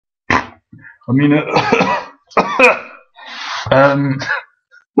I mean,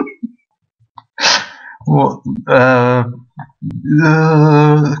 what,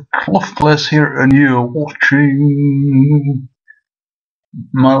 Clough Place here, and you're watching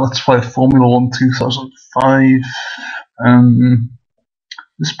my Let's Play Formula 1 2005.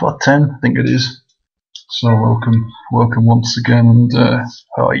 This is part 10, I think it is. So welcome once again, and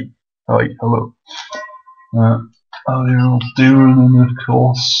hi, hello. How are you all doing? And of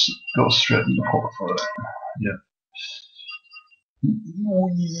course, go straight in the pot for it. Yeah.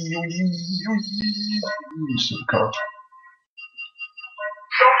 So car.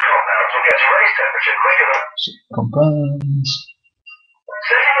 Some compounds will get to race temperature quicker than Compounds.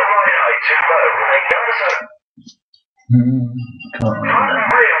 setting the ride height too low will make noticeable. Primary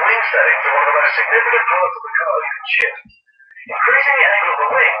rear wing settings are one of the most significant parts of the car you can tune. Increasing the angle of the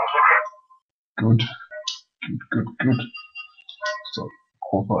wings will Good. So,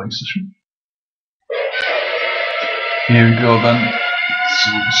 qualifying session. Here we go then.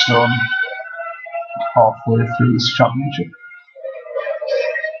 Silverstone. Halfway through this championship.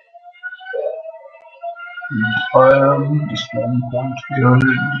 Just 1 point behind.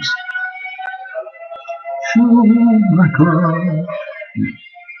 Schumacher.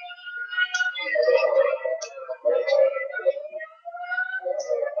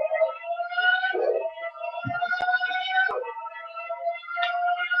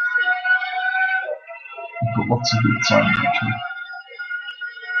 Got lots of good time actually.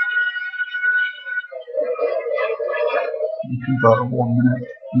 You can about 1 minute.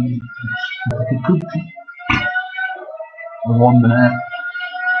 A 1 minute.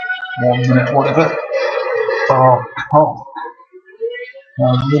 1 minute, whatever. Oh, cock. I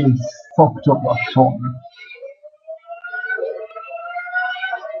really fucked up that corner.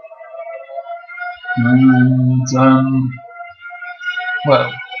 And, well,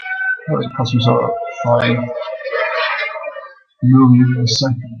 it cost me sort of 5 million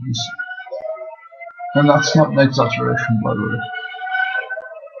seconds. And that's not an exaggeration, by the way.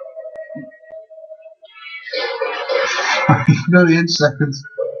 5 million seconds.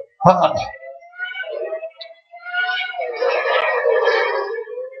 Ha!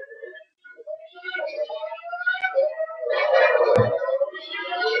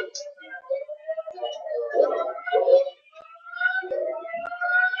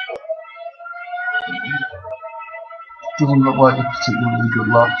 Doesn't look like a particularly good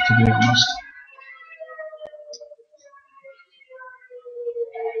lap, to be honest.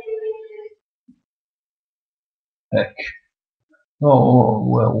 Heck. Oh,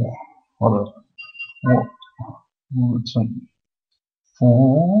 well, I don't know.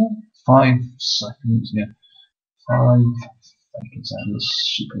 What? 5 seconds, yeah. 5 seconds, and this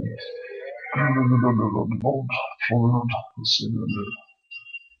should be. Improve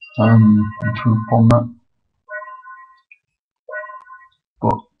upon that.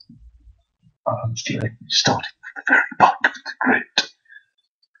 But I'm feeling starting from the very bottom of the grid.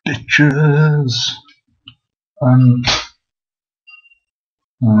 Bitches.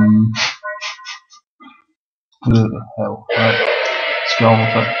 Who the hell? Right, let's go on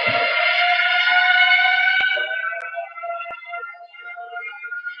with it.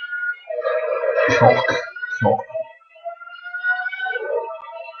 Shock.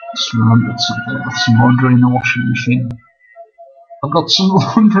 Just remembered something. I've got some laundry in the washing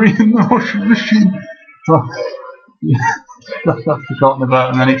machine. So, yeah, I've forgotten about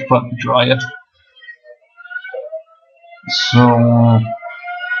it, and then it's put in the dryer. So,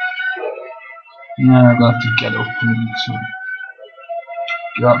 yeah, I'm gonna have to get up and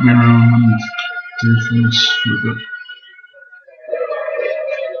get out of my room and do things with it.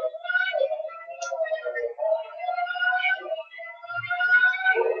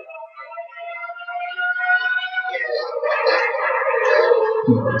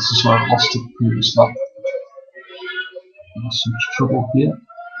 Yeah, this is where I lost it previous lap. There's some trouble here.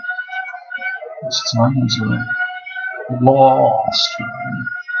 This time is a lost one.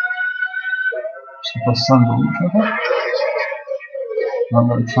 It's the first time going trouble. I'm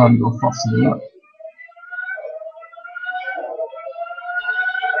going to try and go faster than that.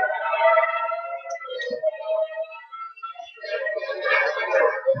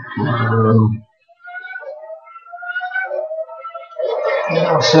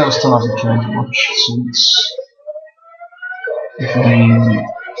 Yeah, Silverstone hasn't changed much since the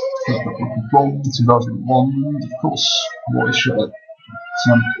Bowl 2001, of course. What is it?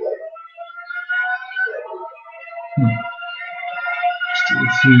 Still a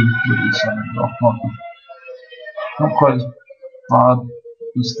few really signs off, not quite as bad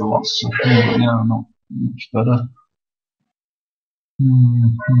as the last session, but yeah, not much better.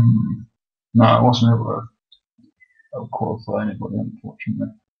 No, I wasn't able to qualify anybody,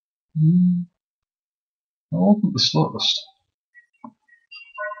 unfortunately. I wasn't the slowest.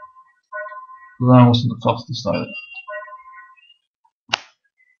 But I wasn't the fastest either.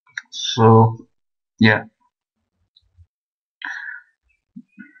 So, yeah.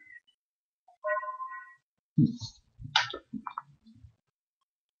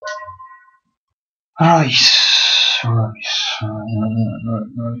 Right.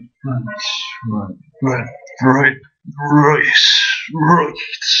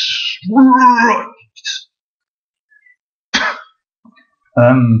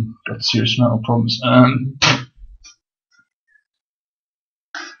 Got serious mental problems.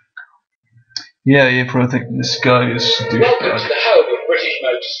 Yeah, you probably think this guy is a douchebag. Welcome to the home of British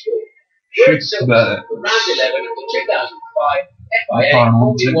Motorsport. We're at Silverstone for round 11 of the 2005 FIA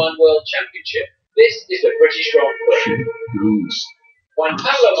Formula 1 World Championship. This is the British Grand Prix. Juan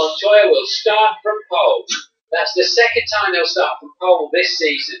Pablo Montoya will start from pole. That's the second time they'll start from pole this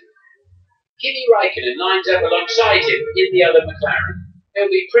season. Kimi Raikkonen lines up alongside him in the other McLaren. He'll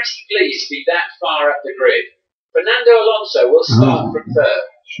be pretty pleased to be that far up the grid. Fernando Alonso will start from third.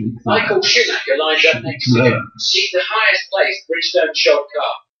 Michael Schumacher lines up next to him. He's the highest placed Bridgestone shod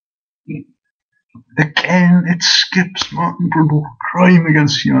car. Again, it skips Martin Brundle. Crime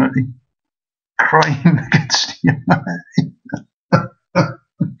against humanity. Crime against humanity.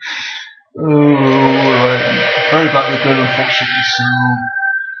 Oh, right. Very badly good, unfortunately, so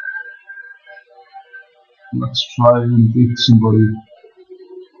let's try and beat somebody.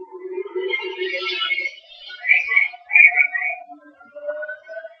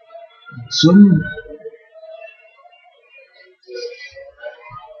 Some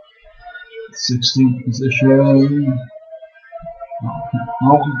 16th position.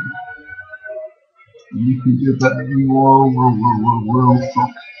 No, you can do better. Whoa,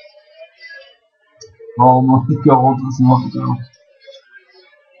 fuck. Oh my god, that's not go.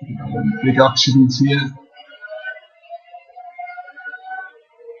 Big accidents here.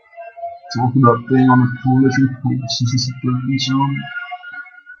 Talking about being on a collision course, this is a burning zone.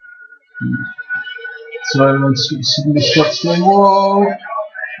 So let's see the shots going. Whoa!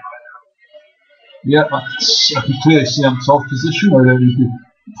 Yeah, I can clearly see I'm 12th position. I don't need to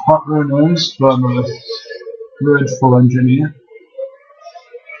pat their nose, but I'm a dreadful engineer.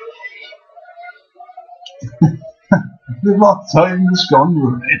 The lap time has gone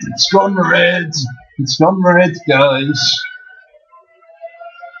red. It's gone red. It's gone red, guys.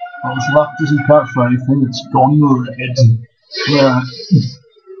 Well, this lap doesn't count for anything. It's gone red. Yeah.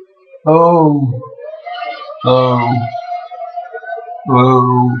 Oh.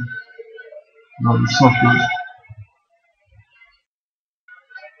 No, it's not good.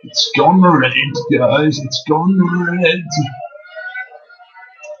 It's gone red, guys. It's gone red.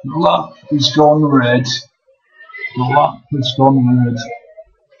 The lap has gone red. The lap has gone red.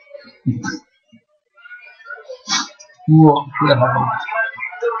 What the hell?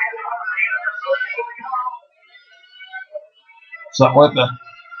 Is that Webber?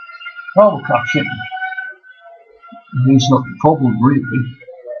 Oh, we're crashing. He's not the problem, really.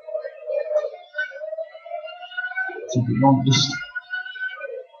 To be honest.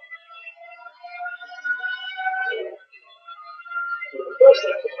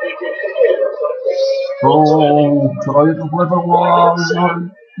 Oh, try the Webber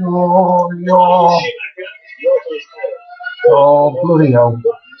one. Oh, yeah. Oh, bloody hell.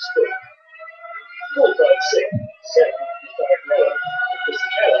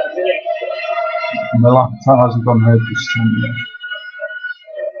 My lap hasn't gone red this time yet.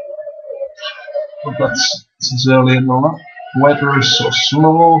 But that's early in the lap. Webber is so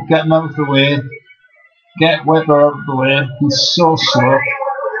slow. Get him out of the way. Get Webber out of the way. He's so slow.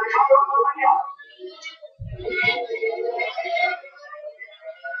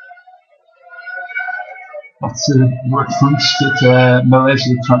 That's a reference to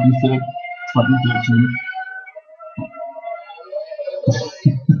Malaysia 2013.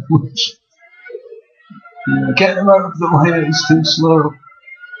 Yeah, get him out of the way, he's too slow.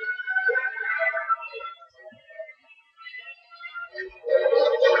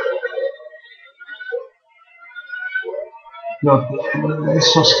 God,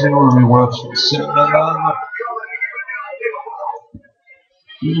 this has to be one of my worst ones.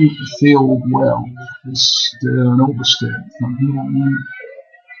 You need to feel well. It's an overstatement.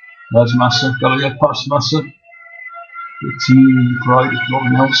 There's Massa, gotta get past Massa. The team pride of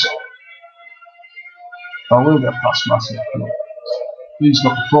nothing else. I will get past Massa. He's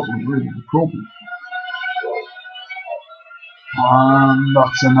not the problem, really. The problem. And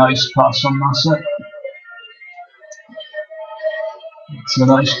that's a nice pass on Massa. It's a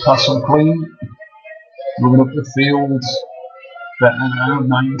nice pass on Queen. Moving up the field. Betting now,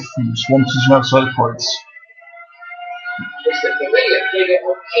 9th, and Swanson's outside points. It's the familiar figure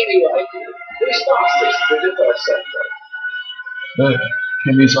of Kiwi Lightning, who starts this with the first centre.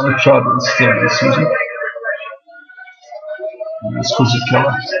 Kimmy's on a travel still this season. And that's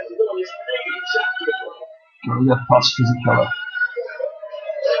Fizikella. Gotta get past Fizikella.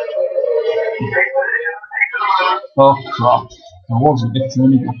 Oh crap. I wasn't it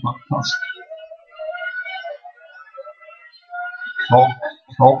when he got that past. Cock,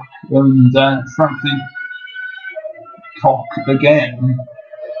 and frankly, Cock again.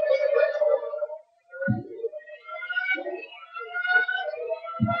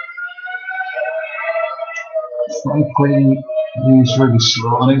 Frankly, he's really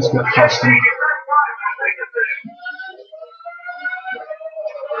slow. I need to get past him.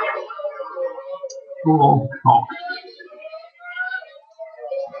 Oh, Cock.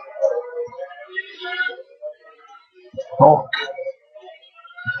 Cock.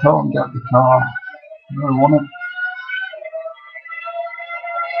 Can't get the car. I want it.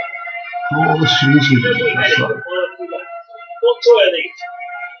 Oh, the shoes are good.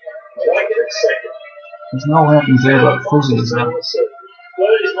 There's no way I can do that fuzzy, is there?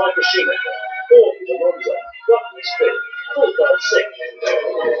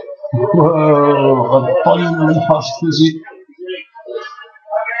 Whoa, I'm finally past Fizzy.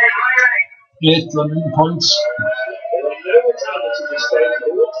 8 running points.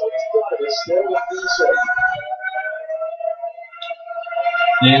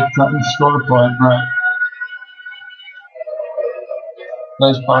 8 running score point, right.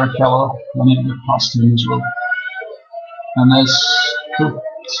 There's Barrichello. I need to get past him as well. And there's I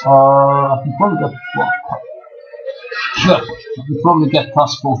can probably get I can probably get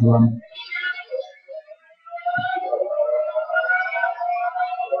past both of them.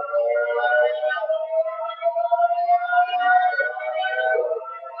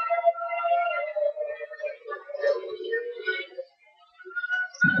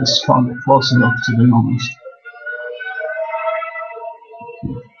 This can't get close enough, to be honest.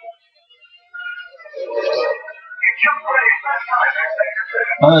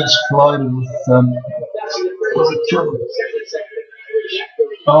 It's collided with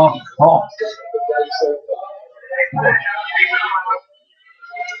oh, Cock.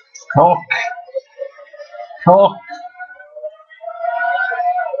 Cock. Cock.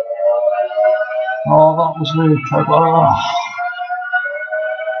 Oh, that was really clever. Oh.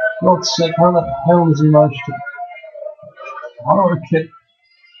 God's sake, how the hell has he managed to... How do I kick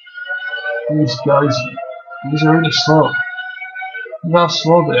these guys? These are really slow. Look how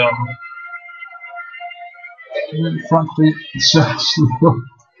slow they are. And frankly, it's so slow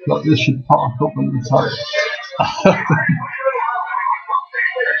that they should park up in the time.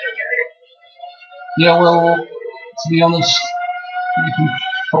 Yeah, well, to be honest, you can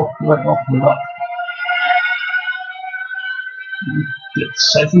fuck right off with that. You get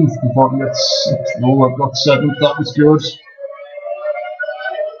 7th before you get 6th. Oh, I've got 7th, that was good.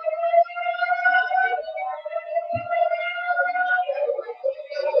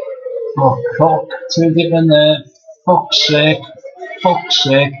 Oh, Cock, too deep in there. Fuck's sake. Fuck's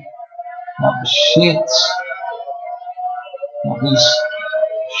sake. That was shit. That was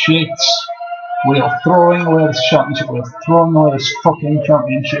shit. We are throwing away this championship. We are throwing away this fucking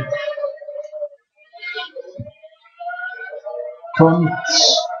championship. Cunts.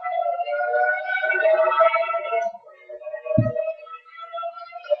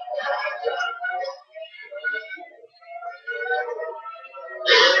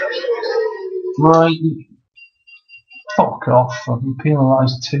 Right. Fuck off. I've been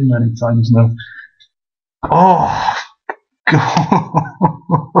penalised too many times now. Oh, God.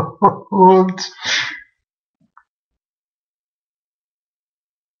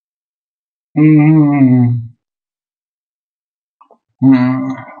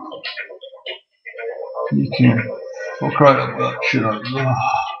 You can fuck right up that shit out.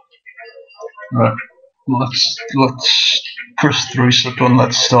 Right. Let's press 3 slip on.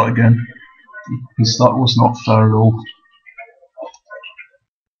 Let's start again. Because that was not fair at all.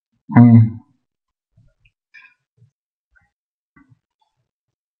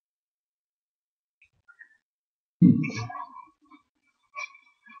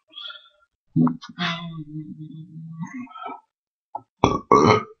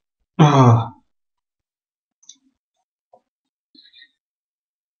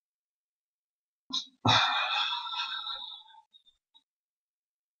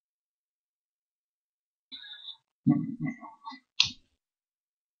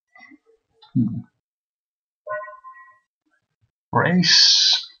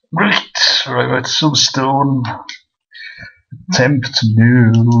 race. Right, Silverstone. Attempt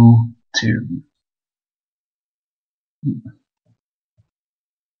no 2.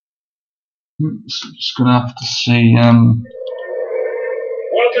 Just gonna have to see. Welcome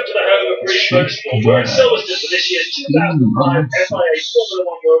to the home of British Motorsport. We're at Silverstone for this year's 2005 FIA Formula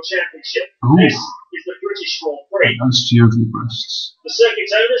 1 World Championship. This is the British Grand Prix. Nice to the breasts. The circuit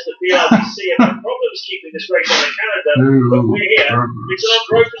owners, the BRDC, have had problems keeping this race on the calendar, but we're here. It's an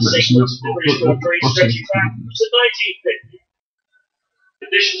unbroken sequence for the British Grand Prix stretching back to 1950.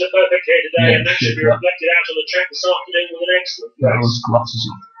 Conditions are perfect here today, and that should be reflected out on the track this afternoon with an excellent race. Those glasses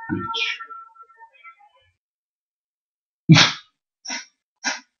up, bitch.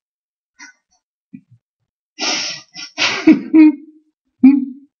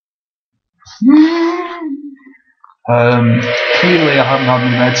 Clearly I haven't had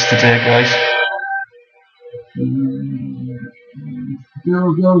any meds today, guys.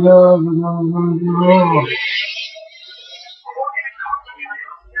 Go, go, go, go, go, go.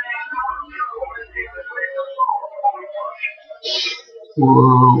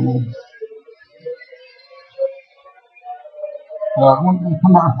 Whoa.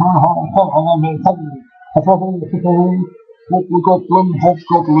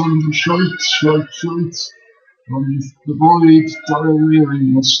 Hobgoblin, shite. And the void diarrhea in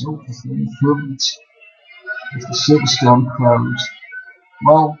myself in front of the Silverstone crowd.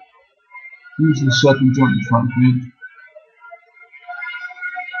 Well, usually second, don't you, frankly?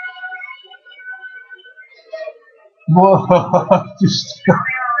 Whoa, just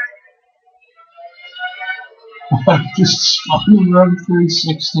spun around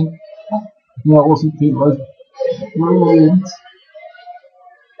 360. That wasn't too bad. Brilliant.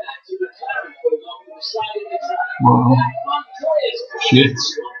 Wow. Shit.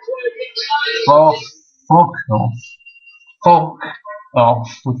 Oh, fuck off. Fuck off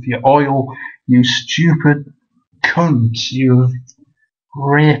with your oil, you stupid cunt. You've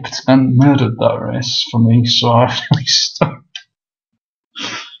raped and murdered that race for me, so I really stopped.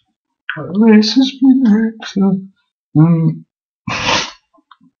 That race has been raped.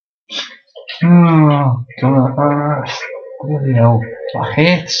 Oh, God. Bloody hell. I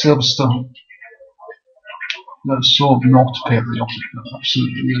hate Silverstone. That's so not patriotic. That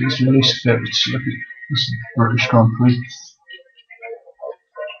absolutely is the least favourite circuit. This is British Grand Prix.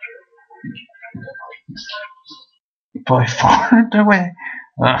 By far and away.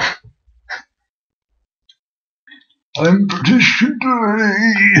 I'm British and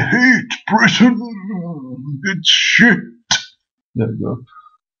I hate Britain. It's shit. There we go.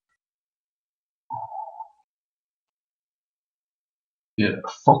 Yeah,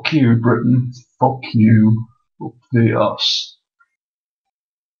 fuck you, Britain. Fuck you. Up the ass.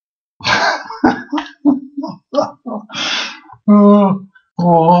 What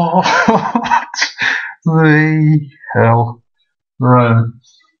the hell? Right.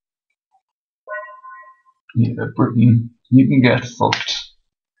 Yeah, Britain, you can get fucked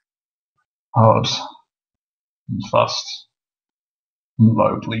hard and fast and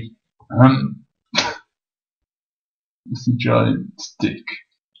loudly. It's a giant dick.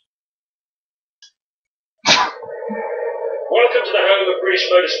 Welcome to the home of British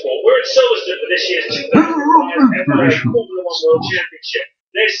Motorsport. We're at Silverstone for this year's 2005 FIA Formula 1 World Championship.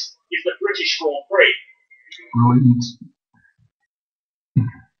 This is the British Grand Prix. Brilliant.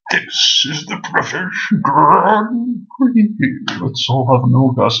 This is the British Grand Prix. Let's all have an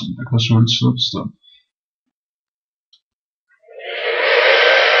orgasm because we're in Silverstone.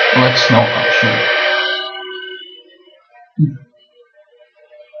 Let's not actually.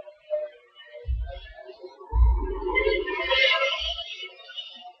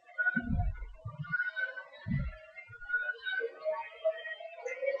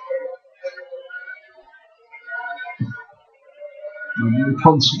 We need to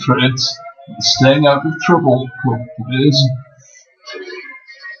concentrate on staying out of trouble, please.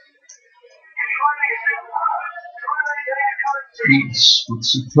 Yes, but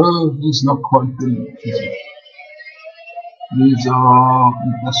superb is not quite good enough, is it? These are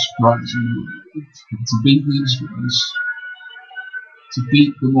the best guys in the world. To beat these guys, to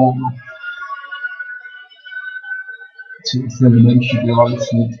beat them all, to finish your life,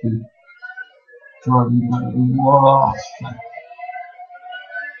 you need to be driving better than what?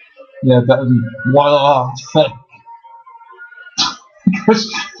 Yeah, better than what? Because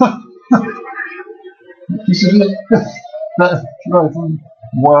better driving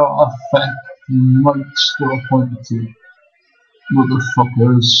what? You might score a point or two.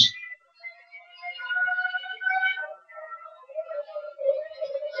 Motherfuckers.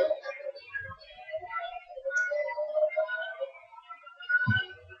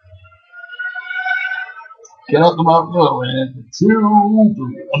 Get out the motorway, too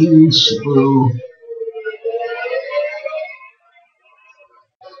bloody slow.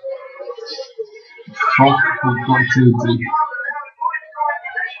 Fuck, we've got to do.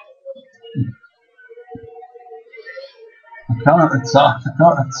 I can't attack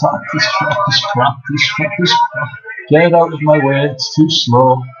this crap. Get out of my way, it's too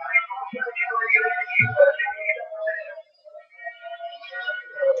slow.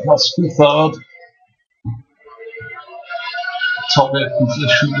 That's the third. Top 8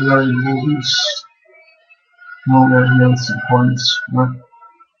 position to where he loses. No way he has some points. Right.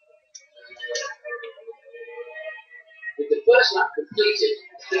 With the first lap completed,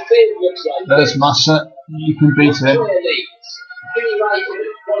 the field looks like there's Massa. You can beat him. Kimi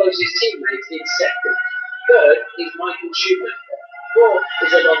Raikkonen follows his teammates in second. Third is Michael Schumacher. Fourth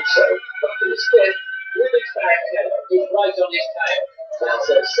is Alonso. But for his fifth, Rubens Barrichello is right on his tail. That's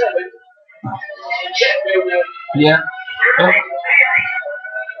at seventh. Jeff Milner. Yeah. Oh.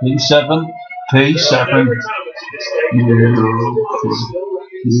 P7. P7.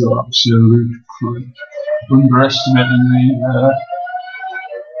 You absolute freak. Underestimating me there.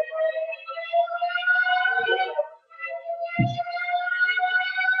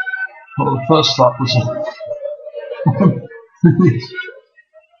 Well, the first lap was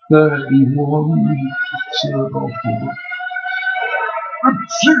 31.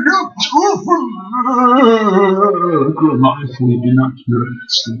 Grammatically inaccurate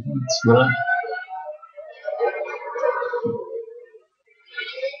statements there.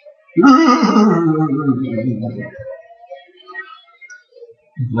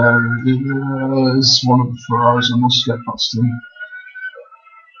 There is one of the Ferraris. I must get past him.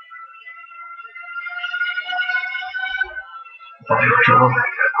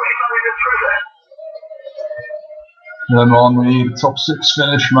 Come on, we need a top 6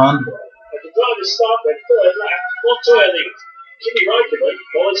 finish, man. At the driver's start went third lap, not too early. Kimi Raikkonen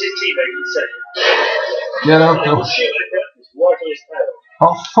follows his teammate in second. Get out Michael Schumacher is right on his tail.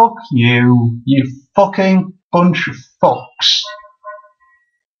 Oh, fuck you, you fucking bunch of fucks.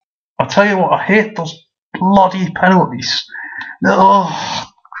 I tell you what, I hate those bloody penalties. Oh,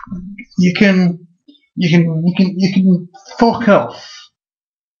 you can fuck off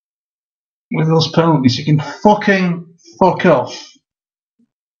with those penalties. You can fucking fuck off.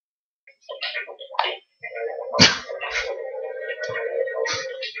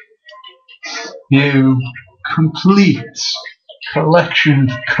 You complete collection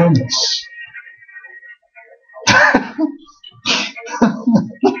of cunts.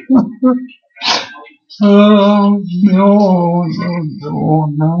 Oh,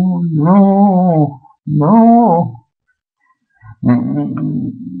 no.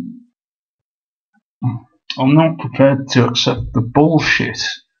 I'm not prepared to accept the bullshit.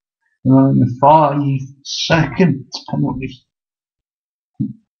 The 5-second penalty.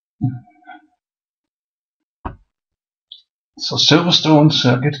 So Silverstone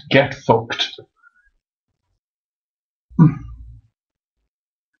circuit, get fucked.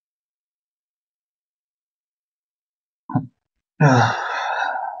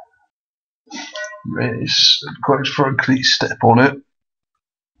 Race, quite frankly, step on it.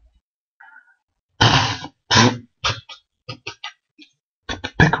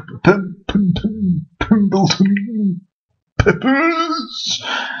 Pick up the Pendleton Peppers.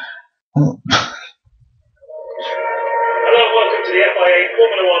 Hello, welcome to the FIA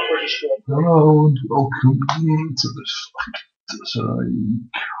Formula 1 British Grand Prix. Hello, and welcome to this. I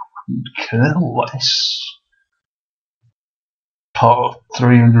care less. Part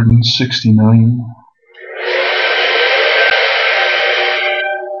 369.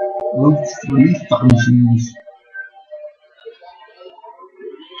 Of 3,000.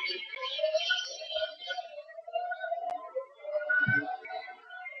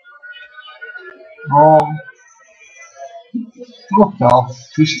 Oh, fuck off.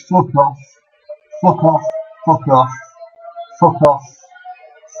 Just fuck off. Fuck off. Fuck off. Fuck off.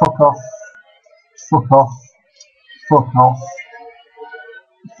 Fuck off. Fuck off. Fuck off.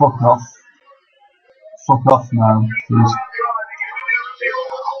 Fuck off. Fuck off now, please.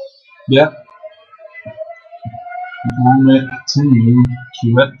 Yep. Long may it continue,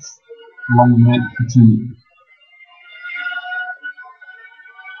 Jewett. Long may it continue.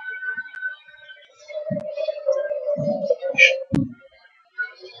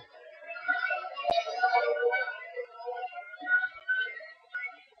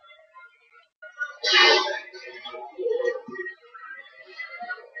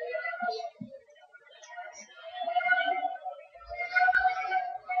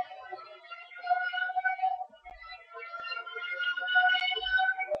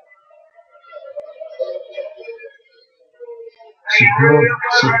 Superb,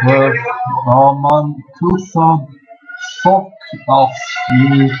 superb. Oh man, Coulthard, fuck off,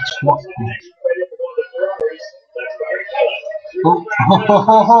 you twat. Oh,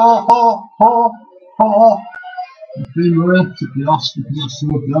 I've been raped at the Oscar because I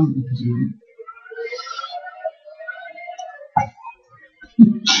saw them because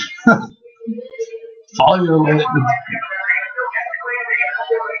violated.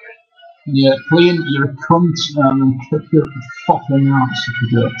 Yeah, clean, you're a cunt and kick your fucking ass if you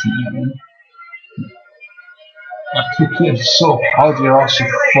do it to me. I kick you so hard your ass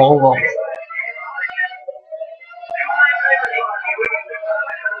will fall off.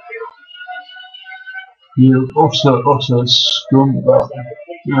 You utter scum about it.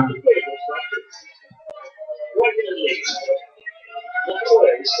 Yeah.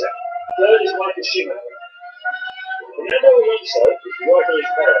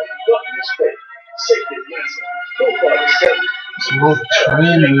 So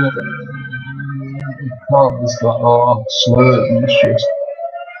training clubs that are slurred and shit.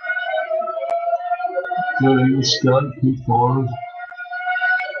 Doing this guy forward.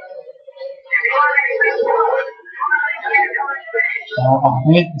 I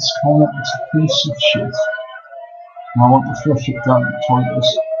hate this comment, it's a piece of shit. And I want to flush it down the toilet.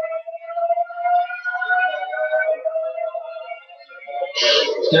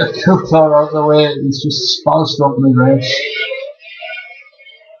 Get Coulthard out of the way, he's just spazzed up in the race.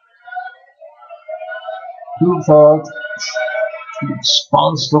 Coulthard, he's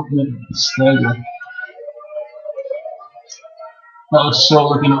spazzed up in the stadium. That was so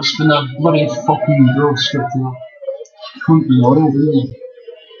looking up, spin a bloody fucking drill strip to couldn't be oil, really.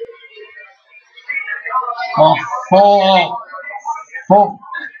 Oh,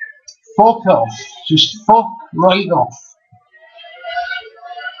 fuck off. Just fuck right off.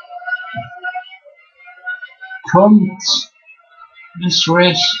 Cunt. This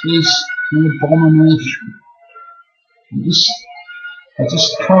race is an abomination. I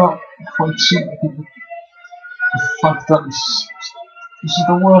just can't quite see the fact that this is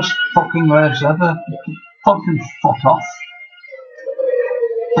the worst fucking race ever. Fucking fuck off.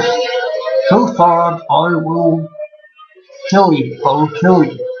 Coulthard, I will kill you. I will kill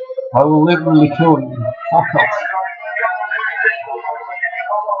you. I will literally kill you. Fuck off.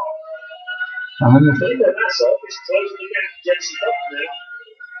 I'm in the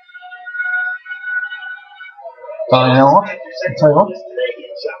you know what? I'll tell you what.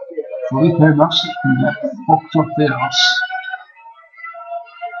 Felipe Massa can get fucked up the ass.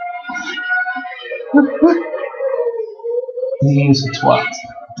 He is a twat.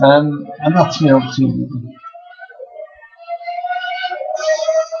 And that's me up to you.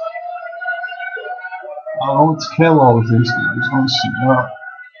 I want to kill all of these guys, honestly.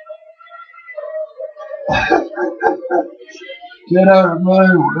 Get out of my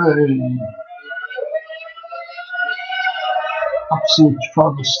way! Absolute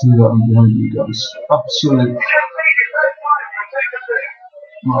travesty that I'm behind you guys. Absolute.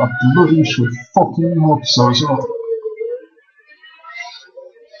 I bloody should fucking hope so as well.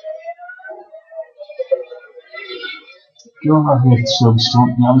 God, I hate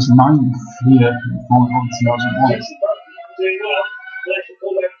Silverstone. I was 9th here in Formula 1 2001.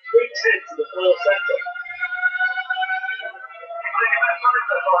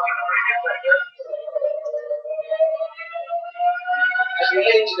 As we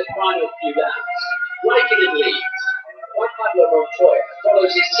head into the final few laps, Raikkonen leads. Juan Pablo Montoya follows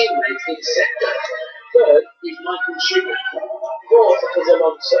his teammates in second. Third is Michael Schumacher. Fourth is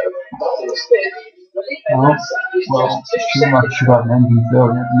Alonso. Bottom is fifth. Felipe Massa is just 2 seconds. Should have an engine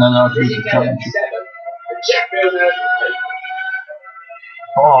failure, and then I'll do the championship. And Jack Miller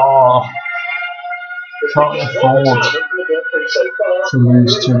Oh, can't afford to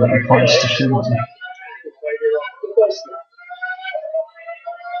lose too many points to Schumacher.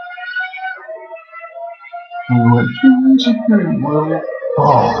 Well, I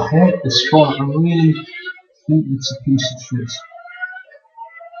hate this one. I really think it's a piece of shit.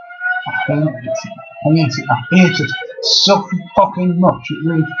 I hate it so fucking much. It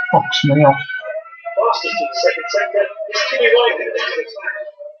really fucks me off. Fastest in the second sector is Kimi Raikkonen.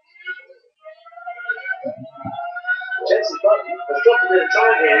 Jensen Button has dropped a bit of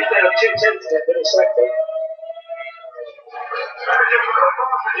time here. He's now 2/10 in that middle sector.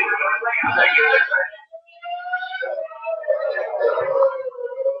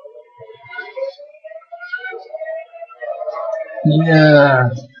 Yeah,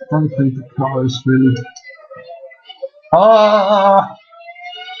 I don't think the car is really.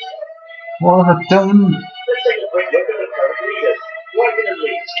 What have I done? Let's take a quick look at the current leaders. Raikkonen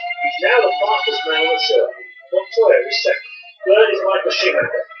leads. He's now the fastest man on the circuit. Montoya is second. Third is Michael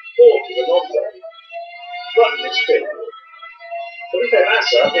Schumacher. Fourth is Alonso. Button is fifth. Felipe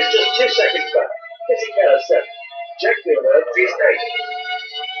Massa is just 2 seconds back. Fisichella seventh. Jack Miller is eighth.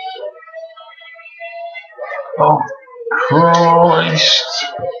 Oh, Christ.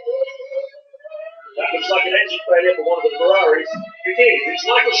 That looks like an engine failure for one of the Ferraris. It is. It's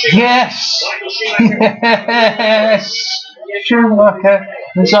Michael Schumacher. Yes! Michael Schumacher. Yes! Schumacher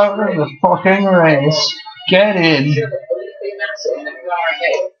is out of the fucking race. Get in. Felipe Massa in the car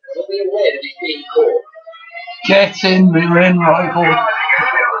ahead will be aware that he's being caught. Get in, my main rival.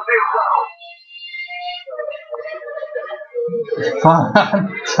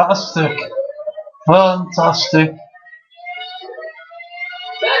 Fantastic. Fantastic.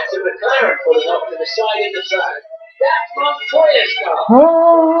 That's a McLaren pulling off to the side of the track. That's Montoya's car. Oh,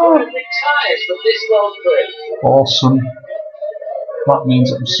 Montoya retires from this Grand Prix. awesome. That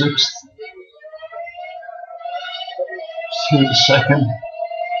means I'm sixth. To the second.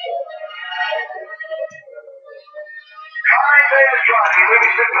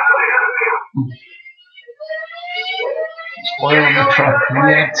 Oil on the track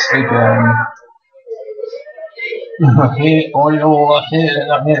yet again. I hate oil, I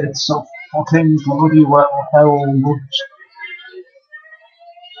hate it so fucking bloody well. How much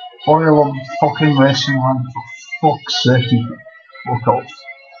oil on the fucking racing line, for fuck's sake, you can fuck off.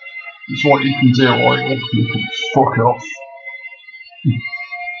 It's what you can do, oil, you can fuck off.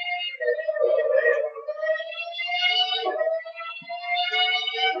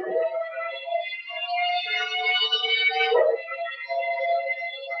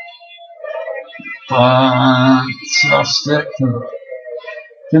 Fantastic.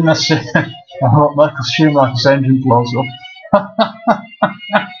 Didn't I say I hope Michael Schumacher's engine blows up? I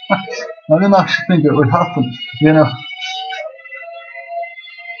didn't actually think it would happen, you know.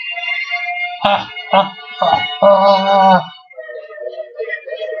 Ha ha ha ha!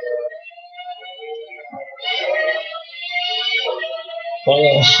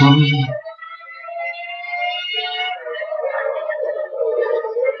 Awesome.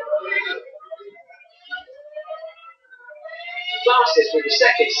 Fastest with the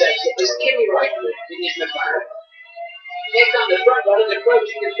second section is Kimi Raikkonen in his McLaren. Here come the front runners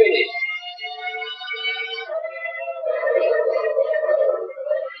approaching the finish.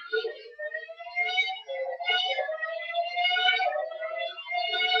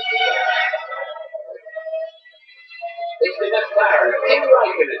 It's the McLaren, Kimi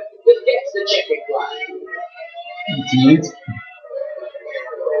Raikkonen, that gets the checkered flag. Indeed.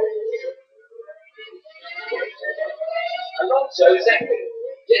 Alonso second.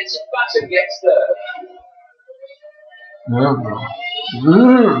 Jensen Button gets third.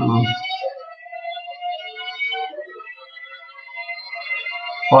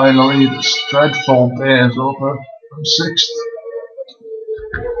 Finally, this dreadful day is over. I'm sixth.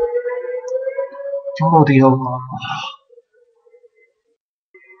 Bloody hell.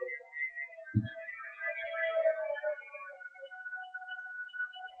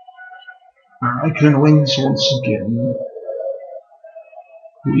 Raikkonen wins once again.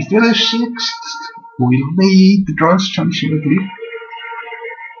 We finish sixth. We lead the Drivers' Championship League.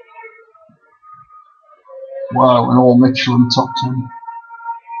 Wow, and all Michelin top 10.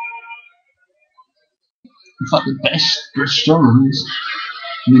 In fact, the best British driver is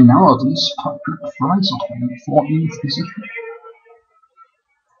Minardi's Patrick Fries in 14th position.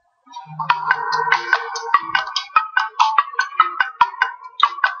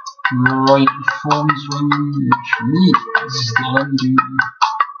 Right, phone's ringing, which means the landing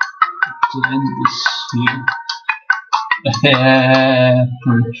to end this here.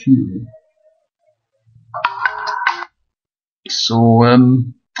 Pretty cool. So,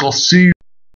 I'll see you.